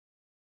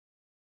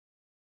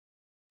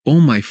Oh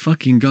my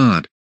fucking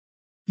god.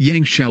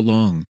 Yang Xiao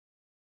Long.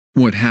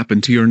 What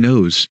happened to your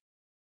nose?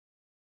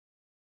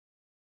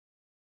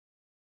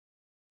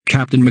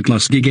 Captain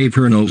McCluskey gave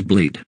her a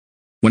nosebleed.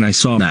 When I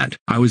saw that,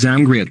 I was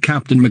angry at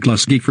Captain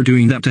McCluskey for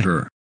doing that to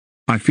her.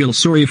 I feel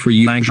sorry for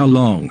Yang Xiao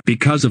Long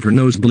because of her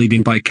nose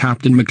bleeding by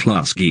Captain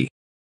McCluskey.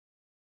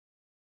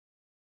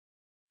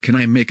 Can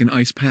I make an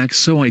ice pack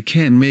so I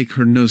can make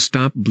her nose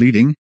stop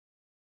bleeding?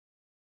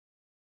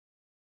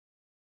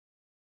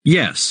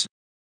 Yes.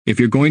 If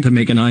you're going to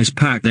make an ice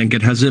pack, then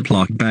get a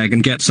Ziploc bag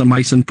and get some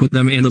ice and put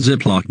them in the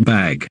Ziploc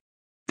bag.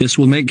 This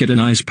will make it an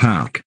ice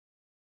pack.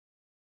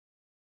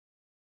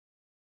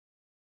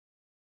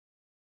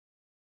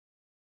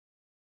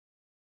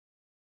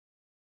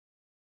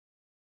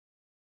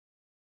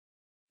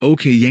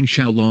 Okay, Yang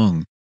Xiao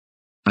Long.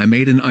 I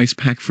made an ice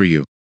pack for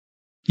you.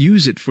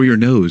 Use it for your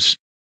nose.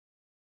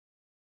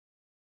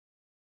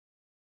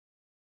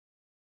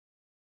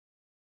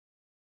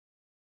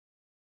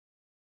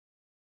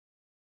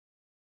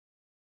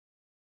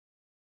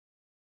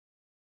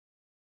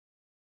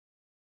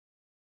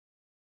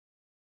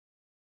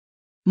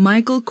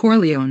 Michael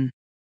Corleone.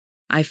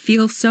 I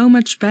feel so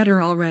much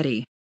better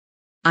already.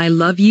 I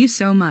love you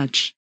so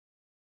much.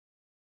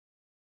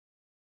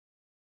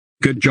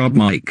 Good job,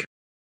 Mike.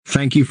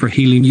 Thank you for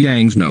healing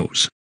Yang's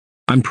nose.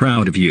 I'm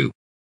proud of you.